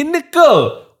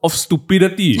pinnacle of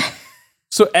stupidity.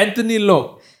 So Anthony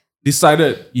Loke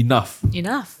decided enough.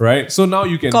 Enough. Right? So now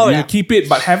you can Correct. keep it,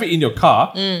 but have it in your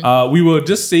car. We were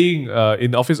just saying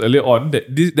in the office earlier on that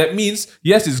that means,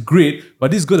 yes, it's great,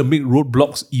 but this is going to make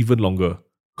roadblocks even longer.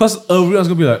 Because everyone's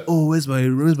going to be like, oh, where's my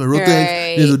road tax?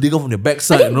 Right. There's a dig off on your I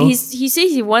backside, think you know? he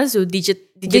says he wants to digitize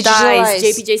Digitalize,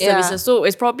 JPJ yeah. services. So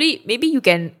it's probably, maybe you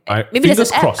can, maybe fingers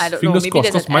there's an crossed. app. I don't Fingers know. Maybe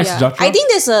crossed. there's Because an my app. Sujatra I think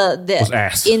there's was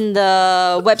ass. in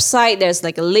the website there's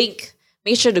like a link.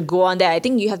 Make sure to go on there. I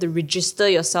think you have to register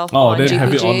yourself Oh, on then JPJ.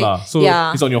 have it on lah. So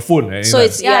yeah. it's on your phone. So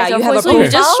it's Yeah, you it's have your a phone, so you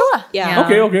profile. just show lah.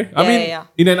 Yeah. Okay. I mean, yeah.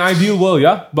 in an ideal world,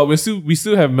 yeah, but we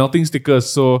still have melting stickers.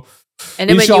 So And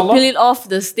then when you Inshallah. peel it off,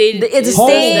 the stain. It's a Oh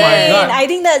stain. my God. I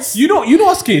think that's you know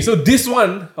what's okay. So this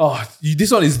one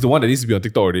is the one that needs to be on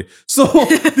TikTok already. So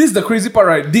this is the crazy part,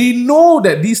 right? They know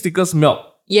that these stickers melt,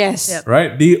 yes. Yep.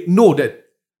 right? They know that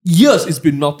years it's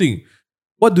been melting.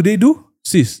 what do?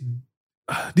 Sis,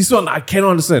 this one I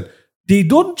cannot understand. They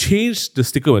don't change the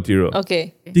sticker material.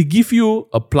 Okay. They give you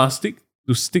a plastic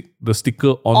to stick the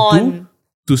sticker onto,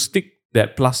 to stick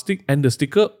that plastic and the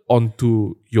sticker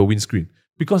onto your windscreen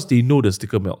because they know the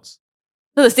sticker melts.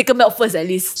 So the sticker melt first at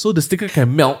least. So the sticker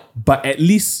can melt, but at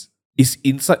least it's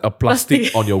inside a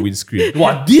plastic on your windscreen.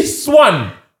 Wow, this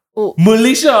one!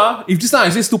 Malaysia, if this one I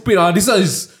say stupid, this one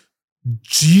is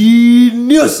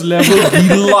genius level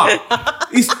gila.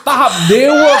 It's tahap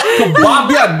dewa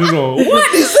kebabian, you know.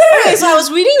 What is that? Okay, so I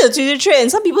was reading the Twitter thread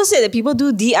and some people said that people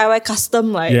do DIY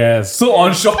custom like. Yes. So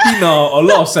on Shopee now, a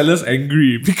lot of sellers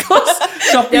angry because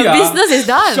Shopee, Their business is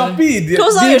done. Shopee,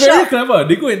 Close down they're your very shop. clever.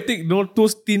 They go and take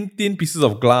those thin pieces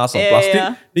of glass or Yeah, plastic.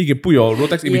 yeah. Then you can put your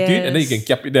Rotex in between and then you can Yes.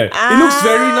 cap it there. It looks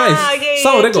very nice. Okay,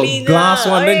 Some of them got cleaner. glass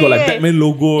one, then got like Okay. Batman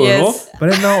logo, Yes. you know. But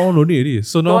then now all no need already.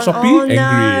 So now Shopee Oh, angry.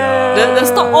 no. The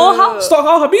stock all how? Stock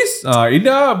how habis? In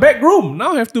the back room.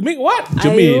 Now have to make what?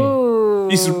 Jermaine.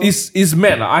 Aiyo. It's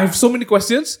mad. I have so many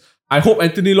questions. I hope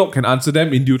Anthony Locke can answer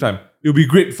them in due time. It'll be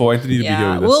great for Anthony to be here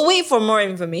Yeah, with us. we'll wait for more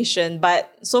information, but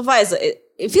so far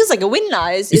it feels like a win now.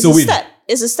 It's It's a a win. step.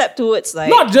 It's a step towards like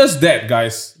Not just that,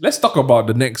 guys. Let's talk about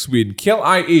the next win.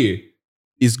 KLIA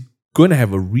is going to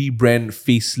have a rebrand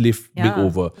facelift Yeah.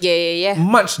 makeover. yeah.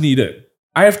 Much needed.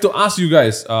 I have to ask you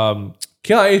guys,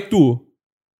 KLIA 2,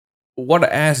 what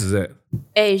the ass is that?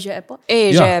 Asia Airport.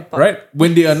 Asia Airport. Right?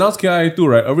 When they announced KLIA 2,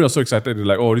 right, everyone was so excited. They're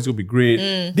like, oh, this is going to be great.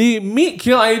 They made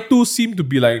KLIA 2 seem to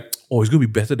be like, oh, it's going to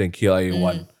be better than KLIA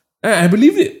 1. And I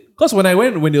believed it. Because when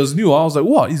it was new, I was like,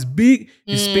 wow, it's big,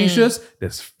 it's spacious,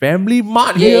 there's family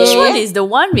mart here. Which one is the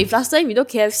one with last time,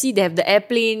 KFC, they have the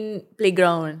airplane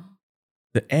playground.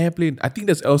 The airplane, I think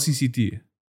that's LCCT.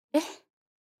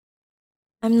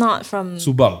 I'm not from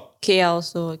Subang. KL,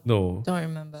 so No. don't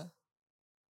remember.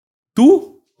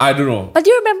 2? I don't know. But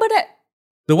do you remember that?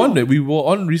 The one that we were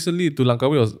on recently to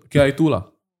Langkawi was KLIA 2 lah.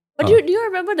 But do you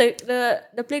remember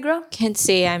the playground? Can't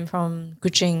say I'm from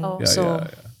Kuching, Oh. Yeah, so yeah.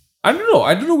 I don't know.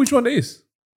 I don't know which one that is.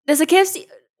 There's a KFC.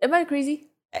 Am I crazy?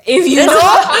 if you know,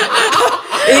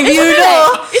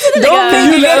 Isn't don't like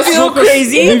make me let us feel know, 'cause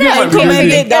crazy. maybe I might be Comment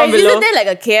crazy. it down Isn't below. there like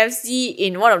a KFC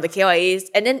in one of the KLIAs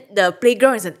and then the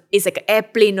playground is like an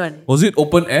airplane one? Was it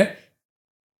open air?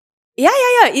 Yeah.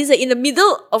 It's like in the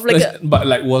middle of like a But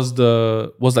like was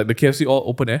like the KFC all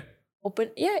open air? open.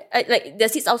 Yeah, like the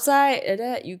seats outside like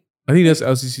that. You I think that's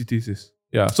LCCT. Sis.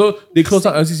 Yeah. So they closed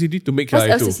down LCCT to make what's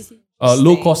KLIA 2. LCCC?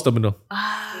 Low cost terminal.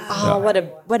 Oh,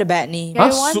 what a bad name. Yeah.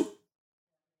 Huh? one?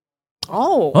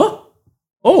 Oh, Huh?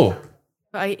 Oh,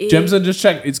 KLIA. Jamson just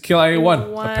checked. It's KLIA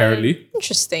 1, One. apparently.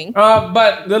 interesting.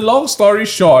 But the long story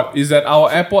short is that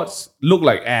our airports look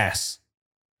like ass.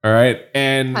 All right.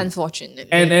 And Unfortunately.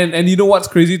 And you know what's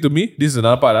crazy to me? This is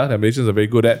another part that Malaysians are very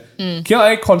good at.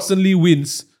 KLIA constantly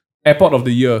wins Airport of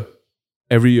the Year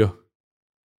every year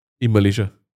in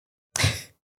Malaysia.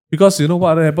 Because you know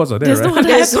what other airports are there, right?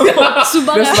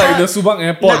 Subang. There's like the Subang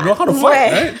Airport. You know how to fight,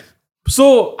 where? right?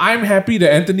 So I'm happy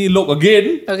that Anthony Locke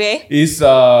again Okay. is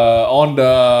on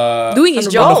the Doing his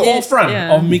on job. the forefront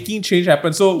Yeah. of making change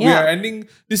happen. So we Yeah. are ending.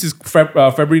 This is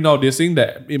February now. They're saying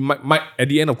that it might at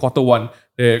the end of quarter 1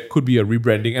 there could be a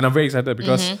rebranding, and I'm very excited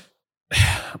because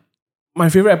my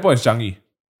favorite airport is Changi.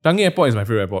 Changi Airport is my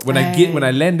favorite airport. When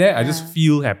I land there, I just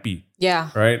feel happy. Yeah.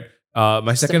 Right.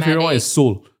 My second favorite one Systematic. is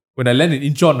Seoul. When I land in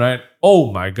Incheon, right?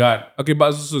 Oh my god. Okay, but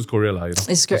also it's Korea lah.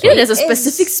 It's great. There's a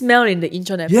specific smell in the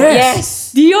Incheon Airport.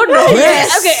 Yes. Do you know?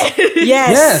 Yes. Okay.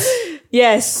 Yes.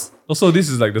 Yes. Also, this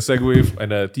is like the segue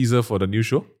and a teaser for the new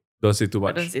show. Don't say too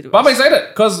much. Don't say too But I'm much. excited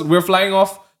because we're flying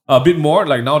off a bit more.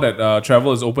 Like now that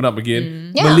travel is open up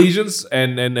again, Yeah. Malaysians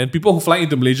and people who fly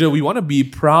into Malaysia, we want to be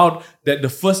proud that the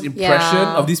first impression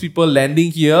Yeah. of these people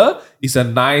landing here is a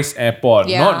nice airport,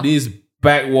 Yeah. not this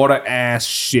backwater ass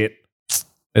shit.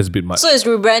 It's a bit much. So it's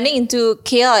rebranding into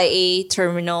KLIA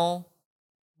Terminal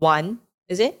 1,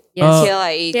 is it? Yes.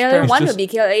 KLIA KLIA Terminal 1 just- will be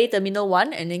KLIA Terminal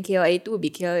 1 and then KLIA 2 will be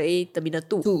KLIA Terminal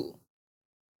 2. 2.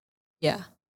 Yeah.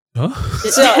 Huh?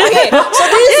 So okay, so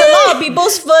this is a lot of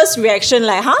people's first reaction,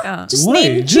 like, huh? Yeah. Just Why?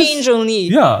 name Just- change only.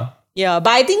 Yeah. Yeah,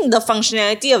 but I think the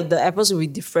functionality of the airports will be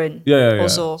different. Yeah.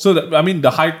 Also. So the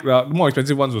more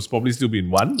expensive ones will probably still be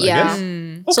in 1, I Yeah.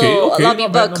 guess. So Okay, a lot of not people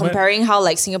bad, are not bad. comparing how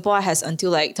like Singapore has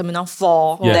until like Terminal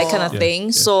 4, Yes, that kind of yes, thing.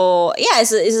 yes. So yeah,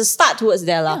 it's a start towards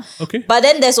there lah. Okay. But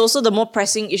then there's also the more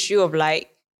pressing issue of like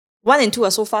 1 and 2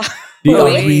 are so far They are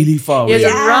away. really far You away.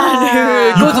 have to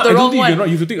run. Go to the I don't wrong think one.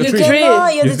 you have to take a You train.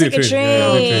 cannot, you have to take take a train.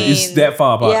 Yeah, take a train. It's that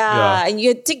far apart. Yeah, and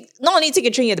you not only take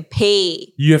a train, you have to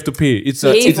pay. You have to pay. It's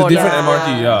a Pay it's a for different that.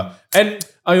 MRT. Yeah,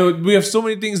 and we have so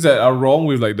many things that are wrong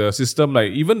with like the system. Like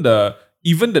even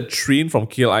the train from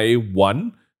KLIA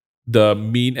 1, the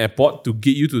main airport to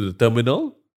get you to the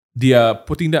terminal. They are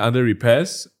putting that under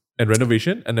repairs and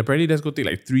renovation, and apparently that's going to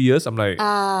take like 3 years. I'm like,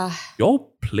 you're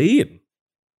playing.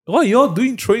 What you're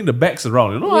doing, throwing the bags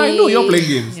around. I know you're playing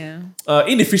games. Yeah.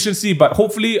 Inefficiency, but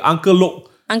hopefully Uncle Lok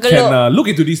Uncle can look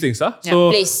into these things. Huh? Yeah,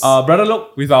 So, please. Brother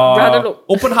Lok, with our Brother Lok.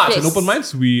 open hearts and Please. open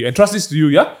minds, we entrust this to you.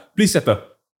 Yeah, please settle.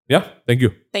 Yeah, thank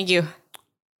you. Thank you.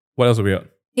 What else are we at?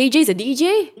 KJ's a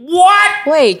DJ. What?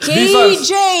 Wait, This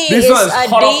one's- KJ this is one's a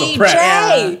hot off the press.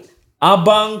 DJ.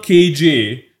 Abang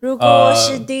KJ. 如果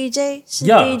是 DJ, 是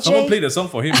Yeah, someone DJ. played a song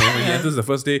for him when he enters the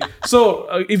first day. So,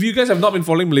 if you guys have not been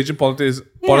following Malaysian politics,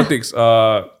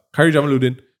 Khairi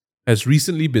Jamaluddin has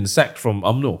recently been sacked from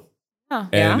UMNO.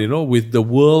 And, with the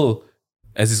world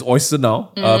as his oyster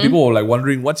now, people were like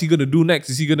wondering, what's he going to do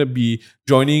next? Is he going to be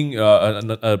joining,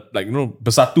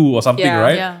 Bersatu or something, Yeah,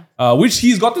 right? yeah. Which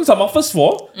he's gotten some offers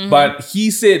for, but he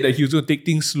said that he was going to take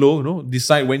things slow,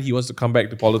 decide when he wants to come back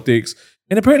to politics.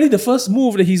 And apparently the first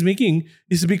move that he's making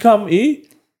is to become a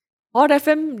Hot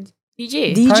FM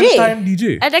DJ. primetime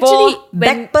DJ. And actually, For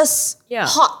Backpass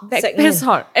hot segment. Backpass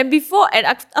hot. And before and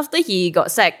after he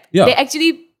got sacked, Yeah. they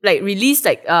actually released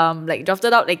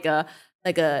drafted out like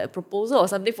a proposal or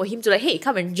something for him to hey,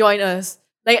 come and join us.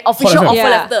 Like official FM. offer Yeah.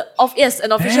 letter.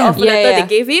 An official Damn. offer Yeah, letter yeah. they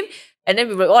gave him. And then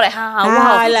we were all like,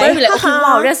 wow. like, But we're like, okay,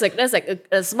 haha. wow, that's like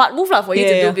a smart move for you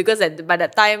to Yeah. do because by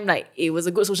that time, it was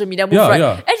a good social media move, Yeah, right?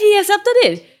 yeah. And he accepted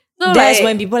it. So That's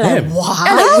when people are like, Damn. what?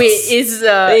 and wait,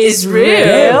 it's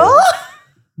real?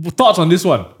 Thoughts on this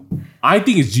one? I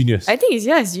think it's genius. I think it's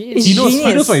genius. He knows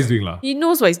genius. what he's doing. lah. He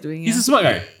knows what he's doing. He's a smart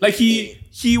guy. Like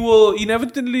he will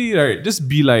inevitably just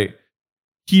be like,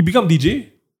 he become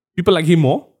DJ, people like him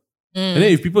more. And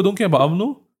then if people don't care about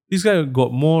UMNO, this guy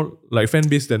got more like fan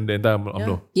base than the entire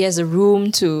UMNO. He has a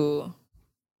room to...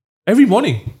 Every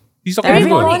morning. He's talking Every to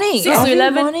people. morning. 6 to Every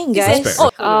 11. morning, Respect. guys.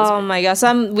 Oh my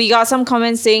god. We got some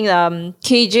comments saying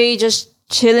KJ just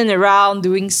chilling around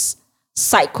doing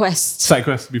side quests. Side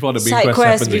quest before the main Side quest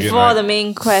quests happens before again. the Right?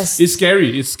 main quest. It's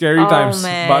scary. It's scary times.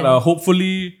 man. But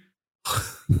hopefully,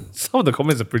 some of the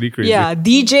comments are pretty crazy. Yeah,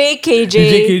 DJ KJ,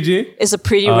 DJ KJ. is a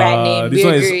pretty rad name. This We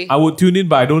one agree. is, I would tune in,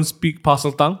 but I don't speak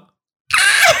parcel tongue.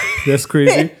 That's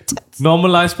crazy.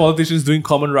 Normalize politicians doing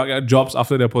common rugged jobs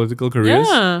after their political careers.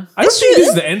 Yeah. I don't think this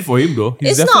is the end for him though.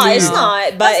 He's It's definitely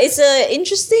not. But it's a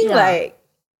interesting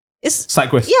it's side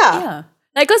quest. Yeah.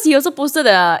 Like, because he also posted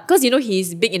because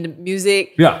he's big in the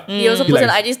music. Yeah. He also He posted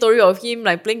likes- an IG story of him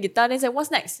playing guitar. And he's like,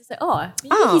 what's next? He's like,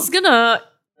 maybe he's gonna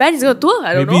tour.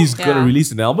 I don't Maybe know. he's gonna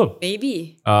release an album.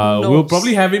 Maybe. We'll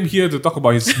probably have him here to talk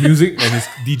about his music and his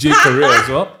DJ career as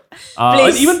well.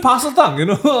 And even Parcel Tongue,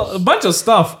 a bunch of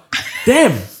stuff.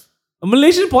 Damn.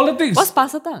 Malaysian politics. What's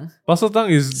Pasatang? Parcel Tongue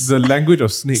is the language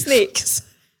of snakes. snakes.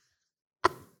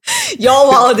 You're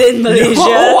wild in Malaysia.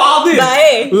 Oh, wow, dude. But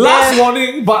hey, Last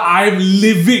warning, but I'm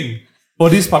living for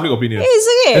this public opinion. it's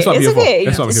okay. That's what I'm It's here for. okay.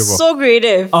 That's what I'm here It's for. so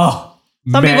creative. Oh,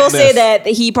 Some people say madness. that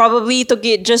he probably took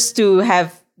it just to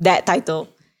have that title.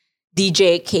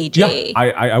 DJ KJ. Yeah,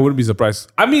 I wouldn't be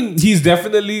surprised. I mean, he's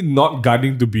definitely not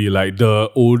gunning to be like the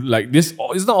old, like this.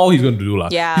 It's not all he's going to do.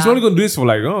 Yeah. He's only going to do this for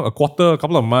like a quarter, a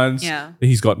couple of months. Yeah. Then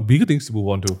he's got bigger things to move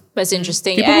on to. But it's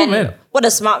interesting. Capable And man. what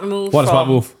a smart move. What a smart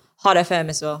from move. Hot FM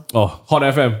as well. Oh, Hot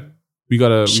FM. We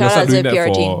gotta Shout start out to doing the that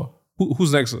PR for team.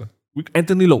 who's next?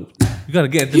 Anthony Lowe. We gotta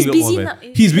get Anthony He's Lowe busy on now.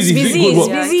 there. He's busy. He's doing good work.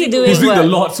 busy doing He's doing the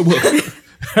work. Lord's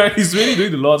work. He's really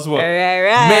doing the Lord's work. Right.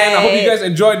 Man, I hope you guys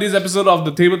enjoyed this episode of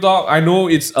the Table Talk. I know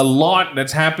it's a lot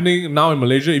that's happening now in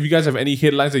Malaysia. If you guys have any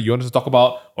headlines that you want us to talk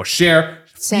about or share,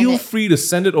 Send feel it. free to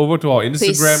send it over to our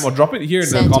Instagram Please. or drop it here in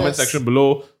the Send comment us. section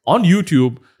below on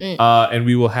YouTube. And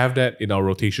we will have that in our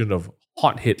rotation of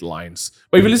hot headlines.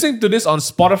 But if you're listening to this on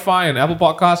Spotify and Apple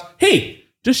Podcasts, hey,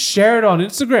 just share it on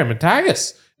Instagram and tag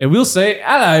us. And we'll say,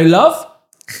 hello, love.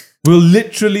 We'll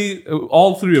literally,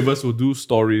 all three of us will do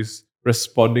stories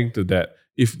responding to that.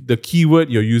 If the keyword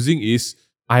you're using is,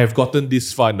 I have gotten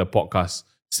this far in the podcast,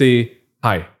 say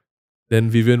hi. Then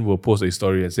Vivian will post a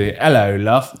story and say, hello,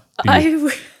 love.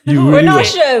 You We're really not will.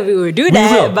 sure if we will do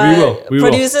that, will, but we will.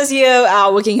 producers here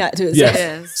are working hard to Yes.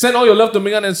 Yes. Send all your love to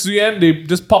Megan and Suyen. They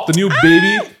just popped a new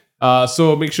baby.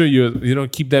 So make sure you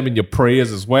keep them in your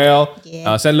prayers as well.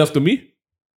 Yeah. Send love to me.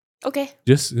 Okay.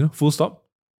 Just full stop.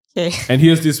 Okay. And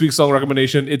here's this week's song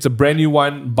recommendation. It's a brand new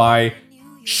one by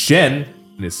Shen,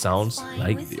 and it sounds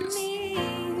like this.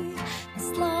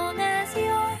 As long as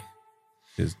you're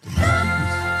Here's the-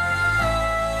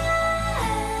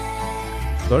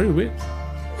 Sorry, wait.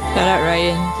 Shout out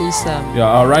Ryan, please.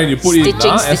 Yeah, Ryan, you put it in.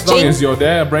 Stitching, As long stitching. as you're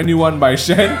there, a brand new one by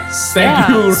Shen. Thank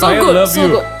Yeah, you, so Ryan. good, Love so you.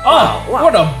 good.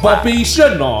 What a boppy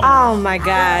Shen. Oh my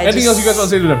god. Anything else you guys want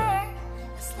to say to them?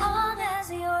 as long as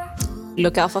you're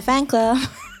Look out for fan club.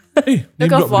 Hey, name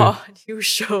Look out drop for new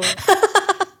show.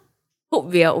 Hope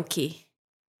we are okay.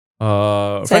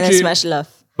 there. Send us Friendship. much love.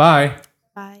 Bye.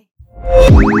 Bye.